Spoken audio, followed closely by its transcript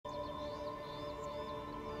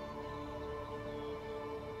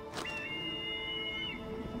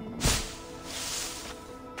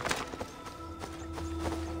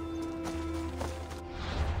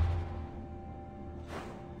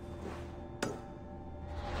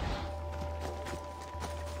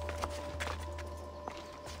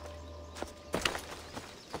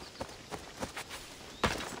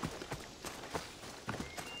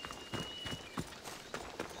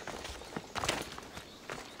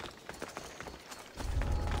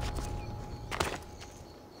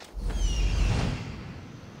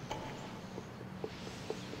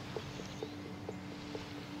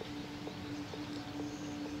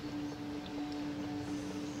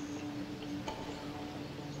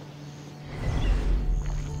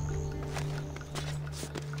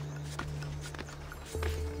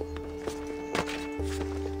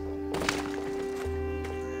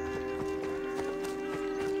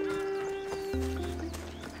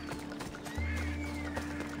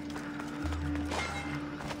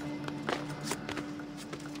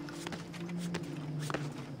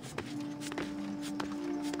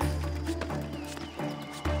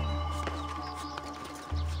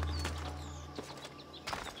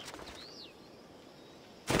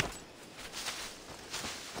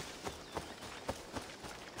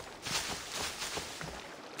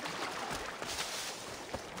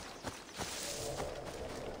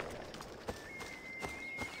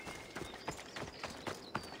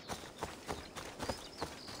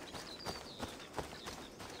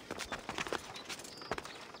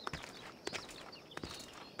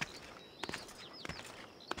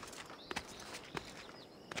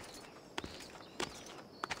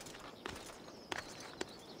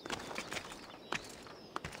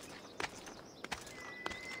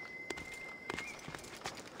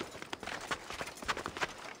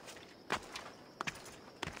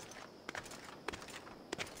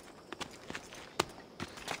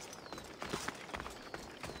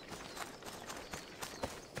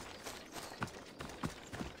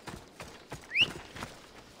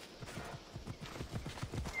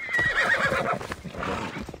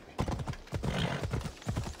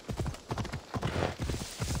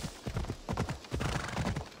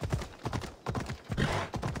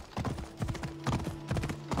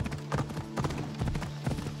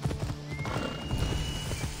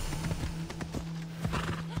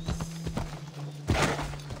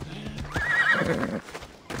I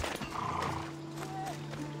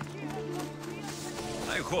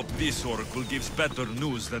hope this oracle gives better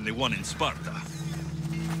news than the one in Sparta.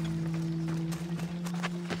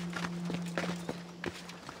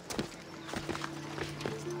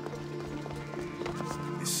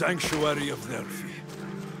 The sanctuary of Delphi.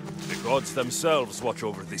 The gods themselves watch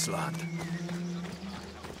over this land.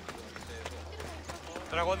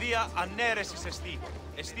 Τραγωδία ανέρεσης εστί.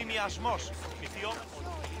 Εστί μοιασμός. Μυθιό.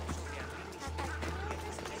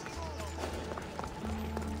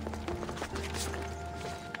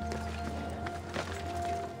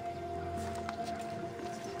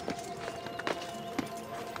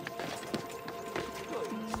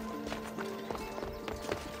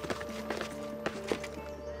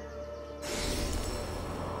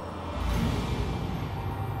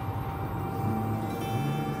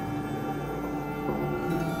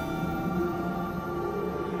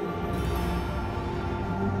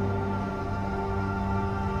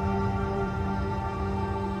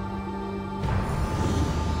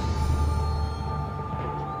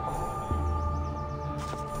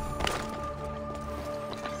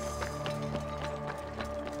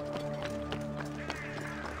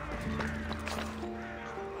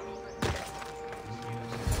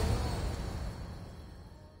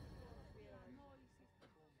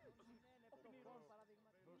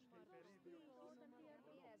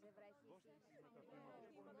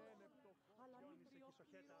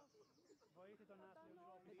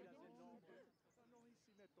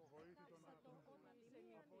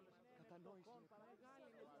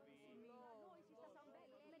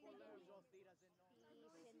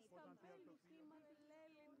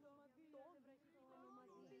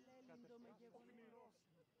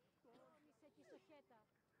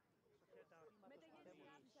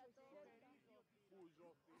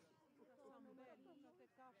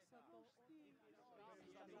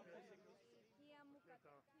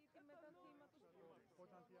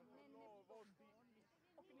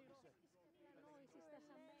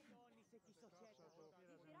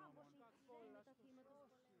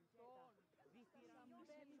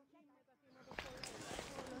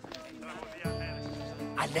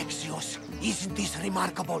 Alexios, isn't this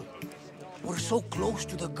remarkable? We're so close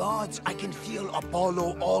to the gods, I can feel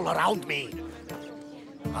Apollo all around me.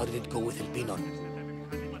 How did it go with Elpinon?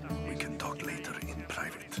 We can talk later in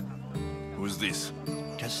private. Who's this?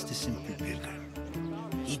 Just a simple pilgrim.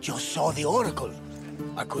 He just saw the oracle.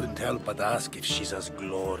 I couldn't help but ask if she's as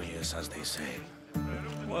glorious as they say.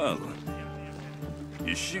 Well,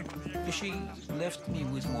 is she? She left me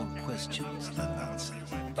with more questions than answers.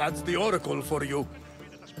 That's the oracle for you.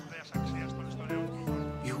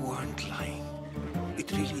 You aren't lying. It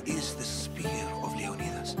really is the Spear of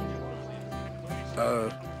Leonidas.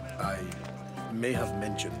 I may have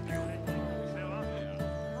mentioned you.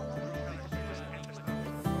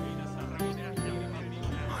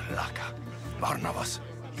 Malaka. Barnabas,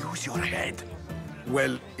 use your head.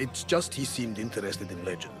 Well, it's just he seemed interested in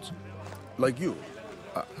legends. Like you.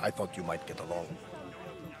 I thought you might get along.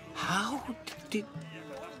 How did...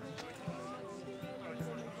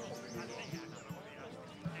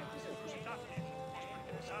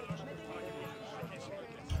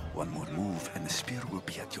 One more move and the spear will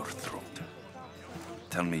be at your throat.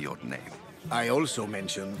 Tell me your name. I also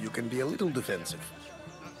mentioned you can be a little defensive.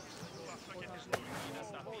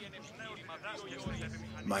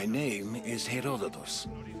 My name is Herodotus.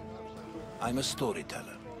 I'm a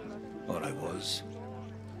storyteller. Or I was.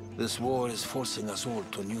 This war is forcing us all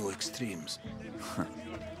to new extremes.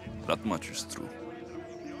 That much is true.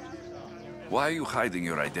 Why are you hiding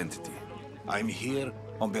your identity? I'm here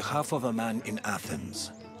on behalf of a man in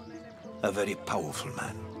Athens. A very powerful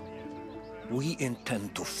man. We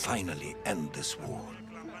intend to finally end this war.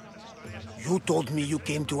 You told me you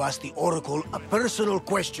came to ask the oracle a personal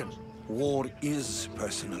question. War is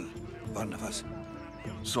personal, Barnabas.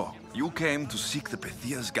 So, you came to seek the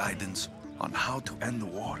Pythia's guidance on how to end the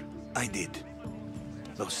war? I did.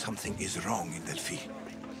 Though something is wrong in Delphi.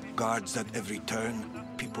 Guards at every turn,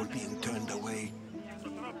 people being turned away.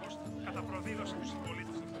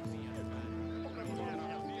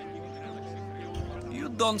 You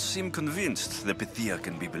don't seem convinced the Pythia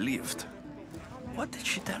can be believed. What did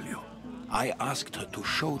she tell you? I asked her to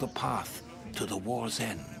show the path to the war's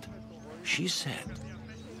end. She said,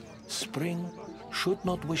 spring should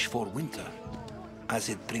not wish for winter, as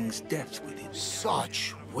it brings death with it.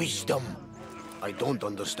 Such wisdom! I don't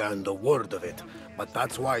understand a word of it, but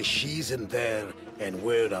that's why she's in there and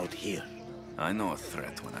we're out here. I know a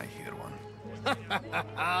threat when I hear one.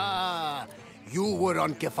 You were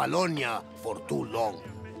on Kefalonia for too long.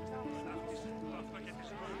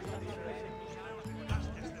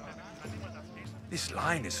 This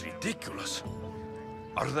line is ridiculous.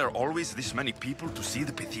 Are there always this many people to see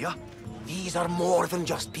the Pythia? These are more than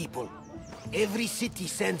just people. Every city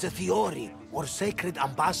sends a Fiori, or sacred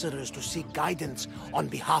ambassadors to seek guidance on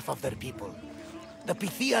behalf of their people. The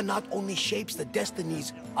Pythia not only shapes the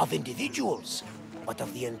destinies of individuals, but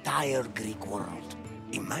of the entire Greek world.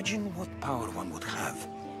 Imagine what power one would have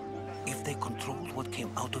if they controlled what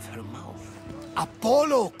came out of her mouth.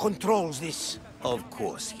 Apollo controls this. Of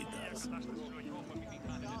course he does.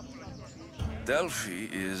 Delphi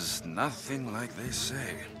is nothing like they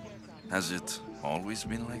say. Has it always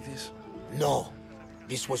been like this? No.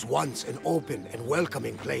 This was once an open and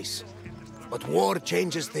welcoming place. But war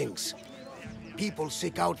changes things. People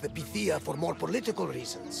seek out the Pythia for more political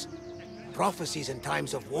reasons. Prophecies in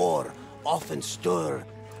times of war often stir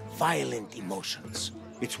violent emotions.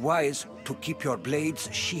 It's wise to keep your blades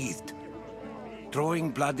sheathed.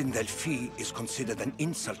 Drawing blood in Delphi is considered an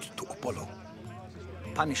insult to Apollo.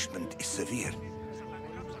 Punishment is severe.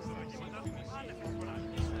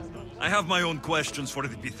 I have my own questions for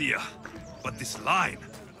the Pythia, but this line...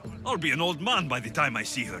 I'll be an old man by the time I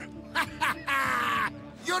see her.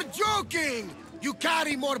 You're joking! You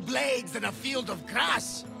carry more blades than a field of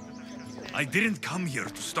grass! I didn't come here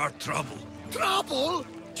to start trouble. Trouble?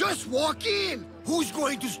 Just walk in! Who's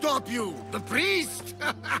going to stop you? The priest?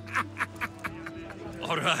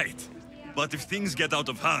 All right, but if things get out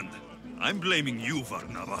of hand, I'm blaming you,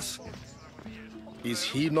 Varnavas. Is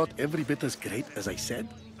he not every bit as great as I said?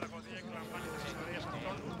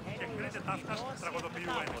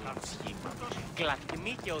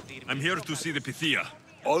 I'm here to see the Pythia.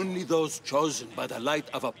 Only those chosen by the light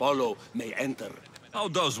of Apollo may enter. How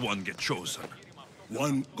does one get chosen?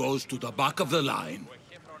 One goes to the back of the line.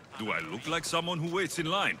 Do I look like someone who waits in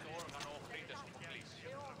line?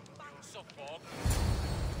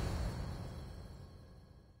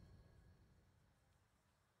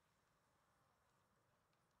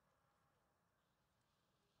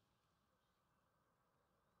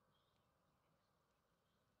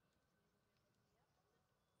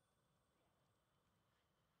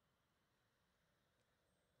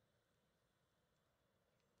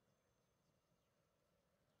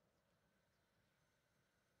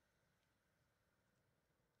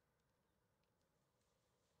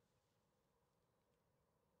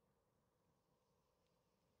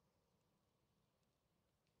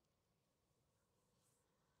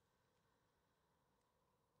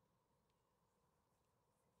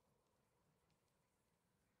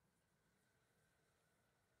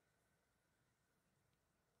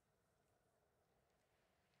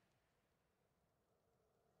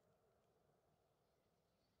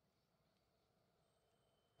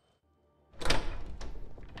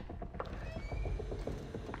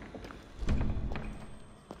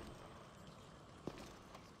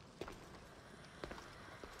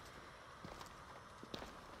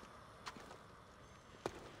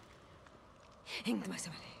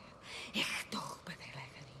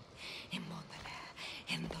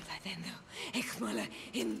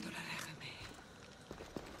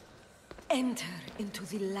 Enter into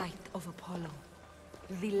the light of Apollo,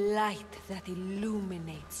 the light that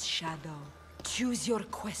illuminates shadow. Choose your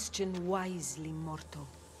question wisely, mortal,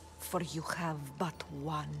 for you have but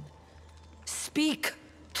one. Speak,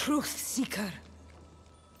 truth seeker.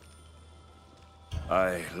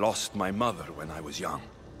 I lost my mother when I was young.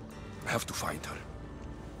 I have to find her.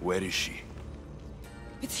 Where is she?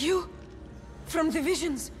 It's you? From the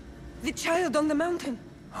visions? The child on the mountain?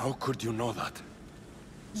 How could you know that?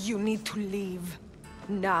 You need to leave.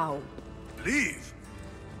 Now. Leave?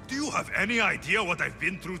 Do you have any idea what I've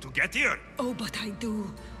been through to get here? Oh, but I do.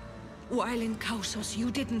 While in Kausos, you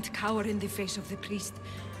didn't cower in the face of the priest.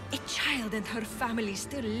 A child and her family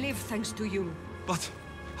still live thanks to you. But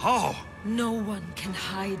how? No one can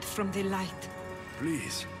hide from the light.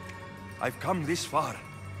 Please. I've come this far.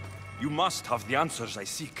 You must have the answers I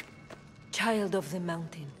seek. Child of the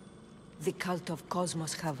mountain, the cult of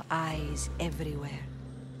Cosmos have eyes everywhere.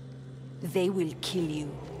 They will kill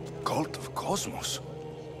you. Cult of Cosmos?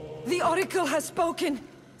 The Oracle has spoken!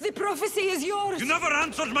 The prophecy is yours! You never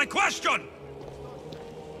answered my question!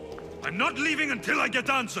 I'm not leaving until I get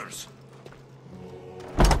answers!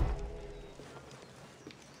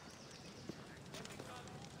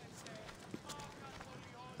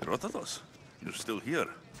 Herodotus, you're still here.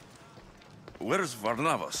 Where's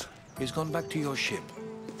Varnavas? He's gone back to your ship.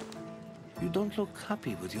 You don't look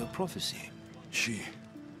happy with your prophecy. She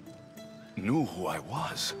knew who I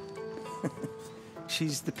was.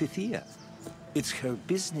 She's the Pythia. It's her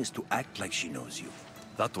business to act like she knows you.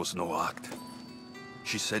 That was no act.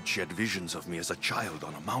 She said she had visions of me as a child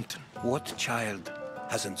on a mountain. What child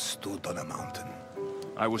hasn't stood on a mountain?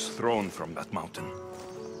 I was thrown from that mountain.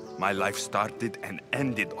 My life started and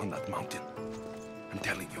ended on that mountain. I'm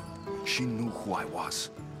telling you, she knew who I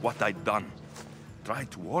was, what I'd done.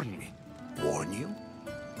 Tried to warn me. Warn you?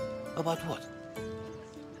 About what?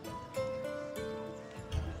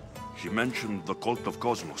 She mentioned the cult of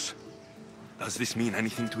Cosmos. Does this mean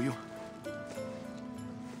anything to you?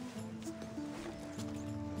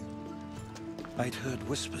 I'd heard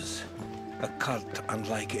whispers. A cult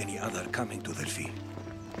unlike any other coming to Delphi.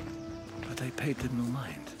 But I paid them no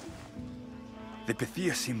mind. The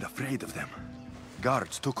Pythia seemed afraid of them.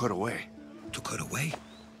 Guards took her away. Took her away?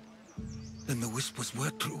 Then the whispers were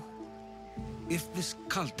true. If this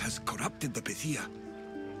cult has corrupted the Pythia...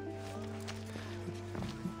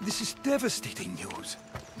 This is devastating news.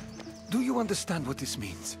 Do you understand what this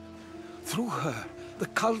means? Through her, the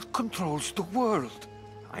cult controls the world.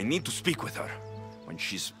 I need to speak with her, when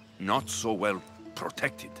she's not so well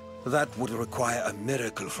protected. That would require a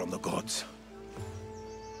miracle from the gods.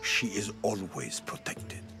 She is always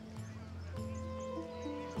protected.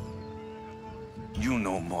 You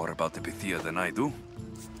know more about the Pythia than I do.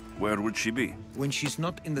 Where would she be? When she's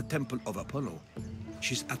not in the Temple of Apollo,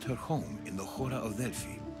 she's at her home in the Hora of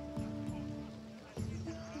Delphi.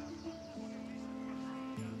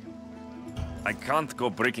 I can't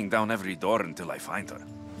go breaking down every door until I find her.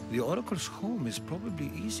 The Oracle's home is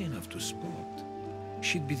probably easy enough to spot.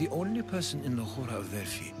 She'd be the only person in the Hora of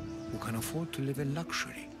Delphi who can afford to live in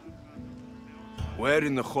luxury. Where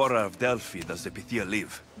in the Hora of Delphi does the Pythia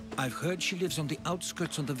live? I've heard she lives on the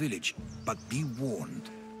outskirts of the village, but be warned,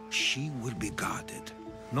 she will be guarded.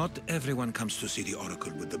 Not everyone comes to see the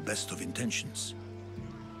Oracle with the best of intentions.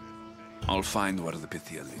 I'll find where the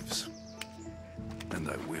Pythia lives. And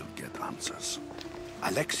I will get answers.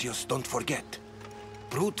 Alexios, don't forget.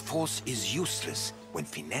 Brute force is useless when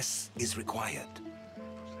finesse is required.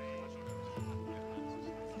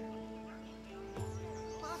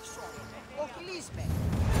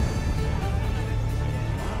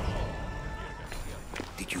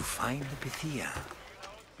 Did you find the Pythia?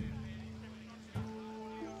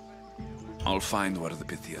 I'll find where the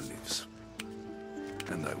Pythia lives.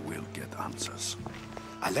 And I will get answers.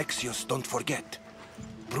 Alexios, don't forget.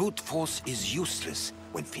 Brute force is useless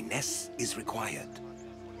when finesse is required.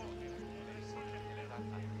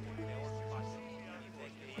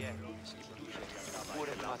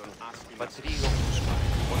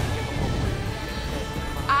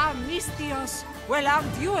 Ah, Mystios! Well,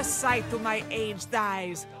 aren't you a sight to my aged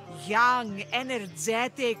eyes? Young,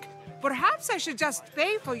 energetic. Perhaps I should just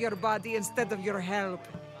pay for your body instead of your help.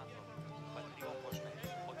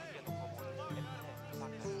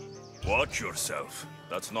 Watch yourself.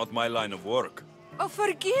 That's not my line of work. Oh,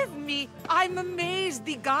 forgive me. I'm amazed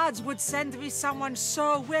the gods would send me someone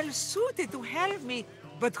so well-suited to help me,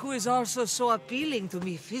 but who is also so appealing to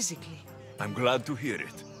me physically. I'm glad to hear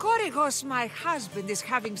it. Korygos, my husband, is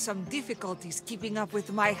having some difficulties keeping up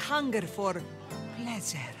with my hunger for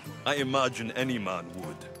pleasure. I imagine any man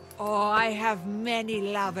would. Oh, I have many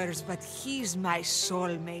lovers, but he's my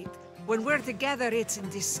soulmate. When we're together, it's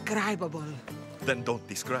indescribable. Then don't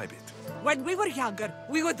describe it. When we were younger,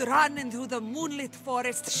 we would run into the moonlit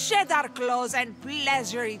forest, shed our clothes, and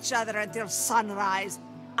pleasure each other until sunrise.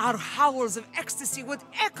 Our howls of ecstasy would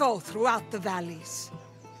echo throughout the valleys.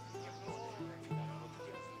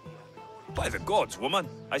 By the gods, woman.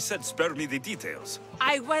 I said spare me the details.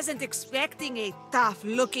 I wasn't expecting a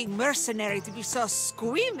tough-looking mercenary to be so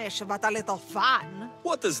squeamish about a little fun.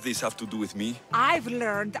 What does this have to do with me? I've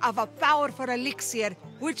learned of a powerful elixir,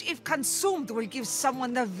 which if consumed will give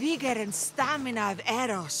someone the vigor and stamina of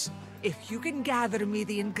Eros. If you can gather me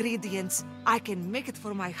the ingredients, I can make it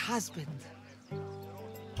for my husband.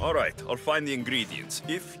 All right, I'll find the ingredients,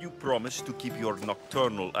 if you promise to keep your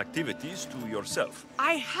nocturnal activities to yourself.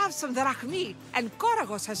 I have some drachmi, and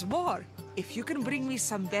Korygos has more. If you can bring me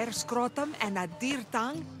some bear scrotum and a deer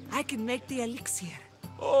tongue, I can make the elixir.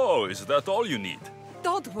 Oh, is that all you need?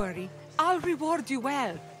 Don't worry, I'll reward you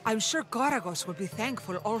well. I'm sure Korygos will be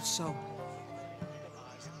thankful also.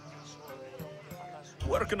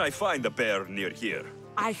 Where can I find a bear near here?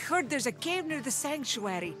 I heard there's a cave near the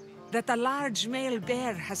sanctuary that a large male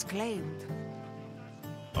bear has claimed.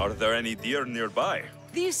 Are there any deer nearby?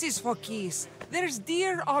 This is Phokis. There's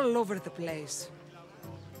deer all over the place.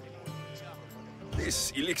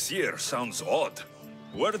 This elixir sounds odd.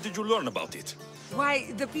 Where did you learn about it? Why,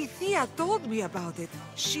 the Pythia told me about it.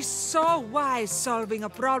 She's so wise solving a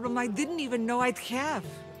problem I didn't even know I'd have.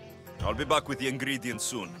 I'll be back with the ingredients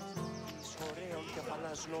soon.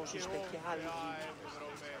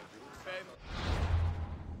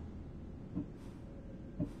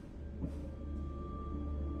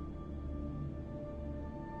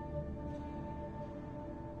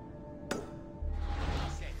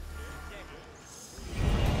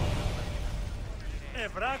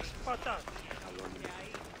 embarks πατάς.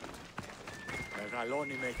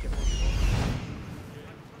 Μεγαλώνει με και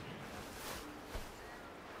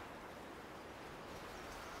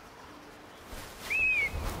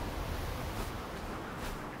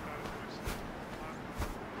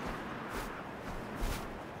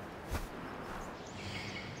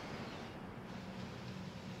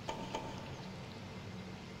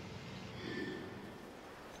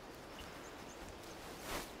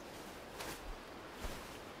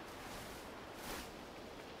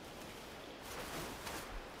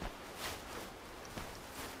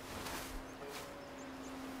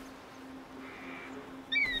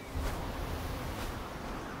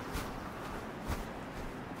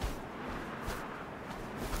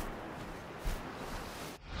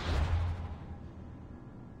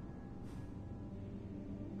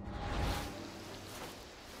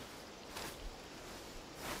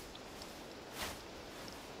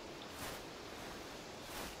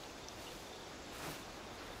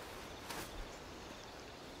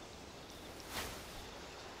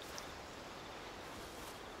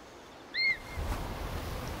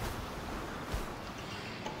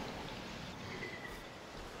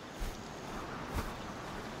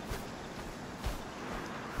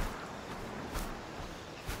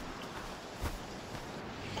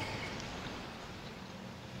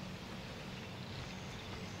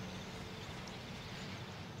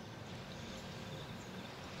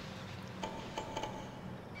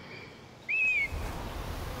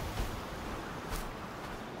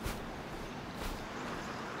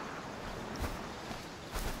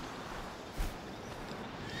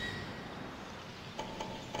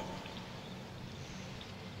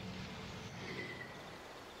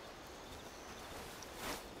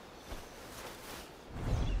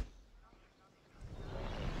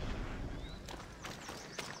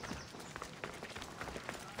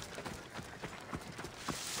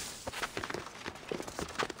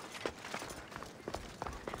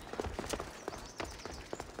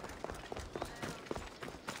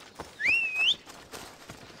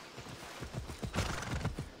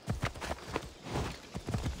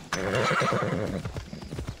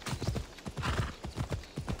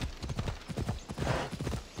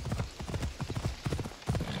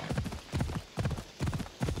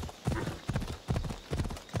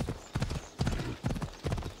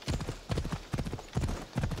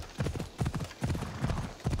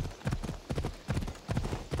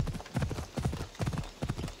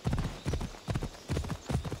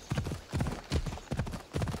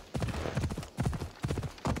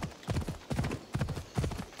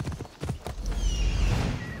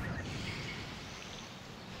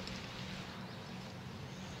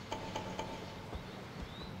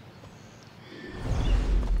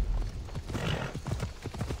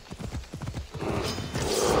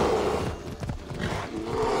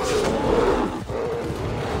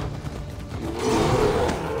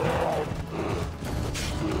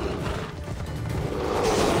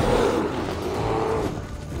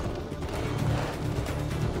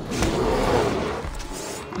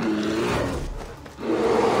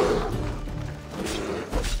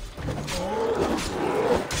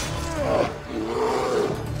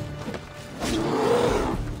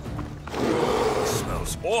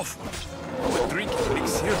awful. But drinking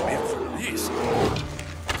elixir made from this.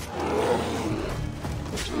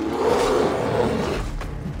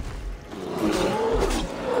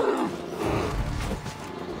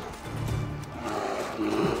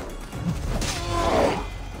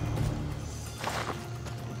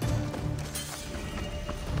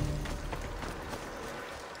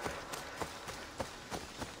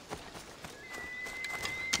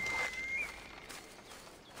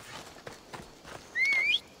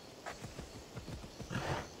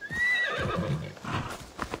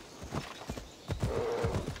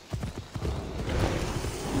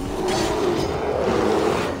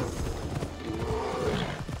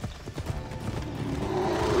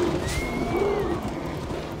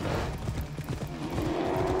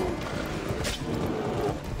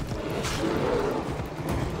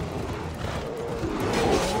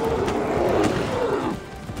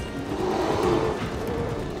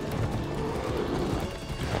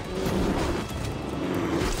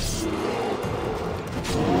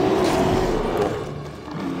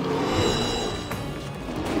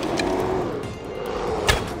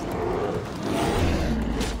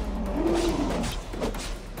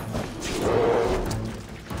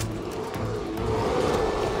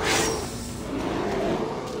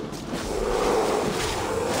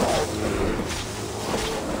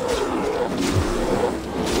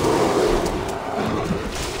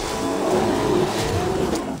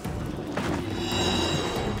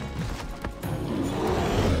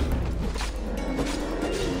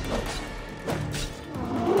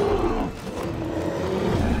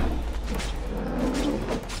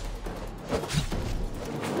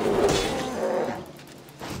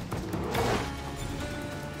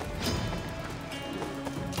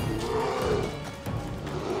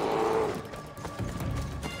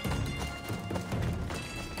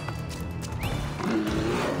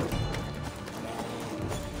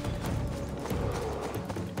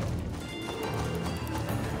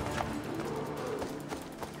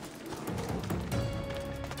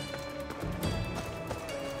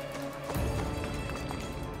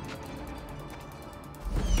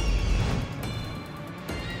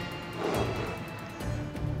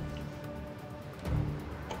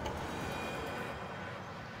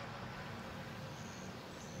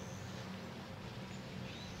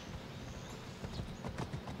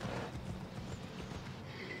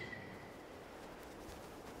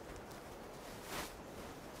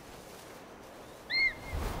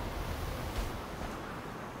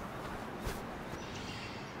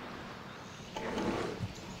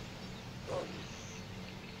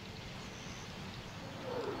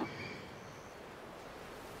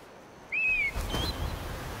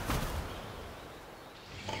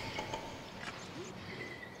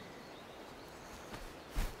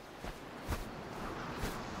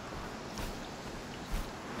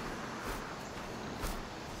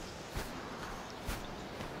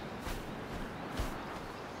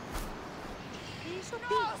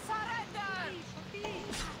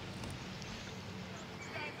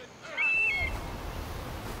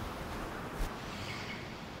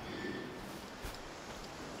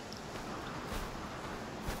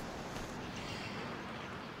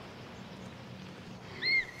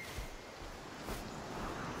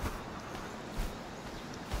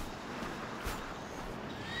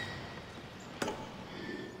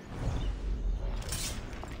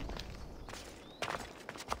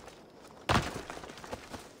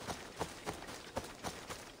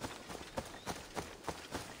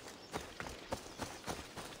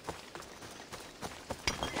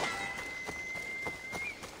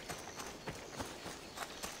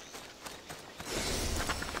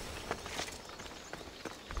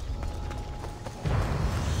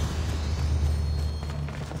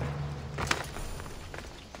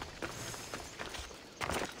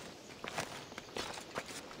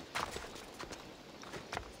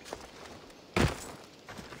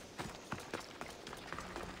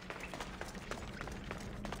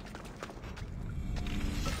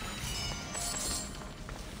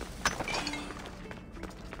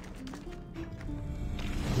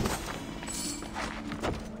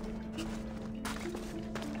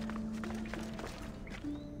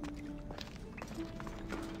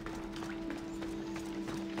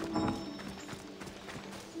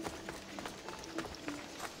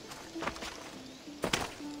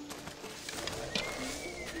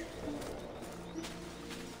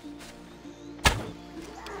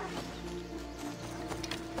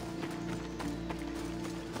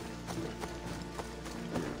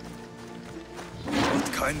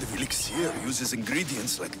 What kind of elixir uses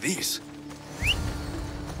ingredients like these?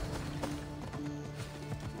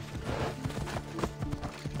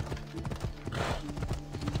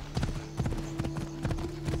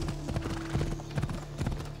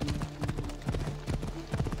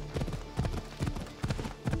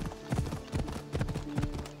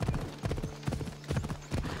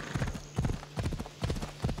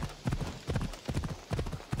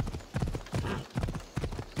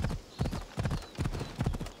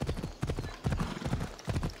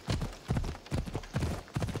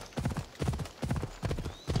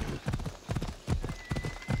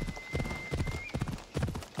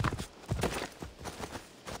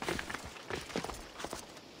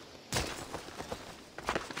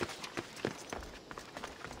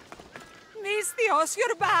 Alexios,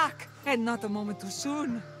 you're back! And not a moment too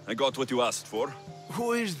soon. I got what you asked for.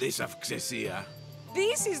 Who is this of Xesia?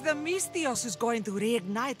 This is the Mythios who's going to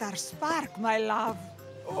reignite our spark, my love.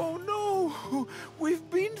 Oh no! We've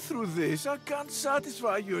been through this. I can't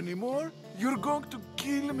satisfy you anymore. You're going to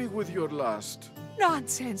kill me with your lust.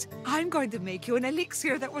 Nonsense. I'm going to make you an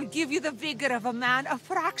elixir that will give you the vigor of a man a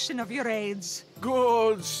fraction of your age.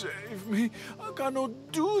 God save me. I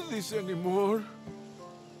cannot do this anymore.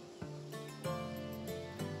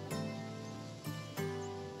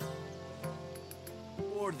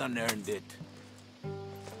 More than earned it.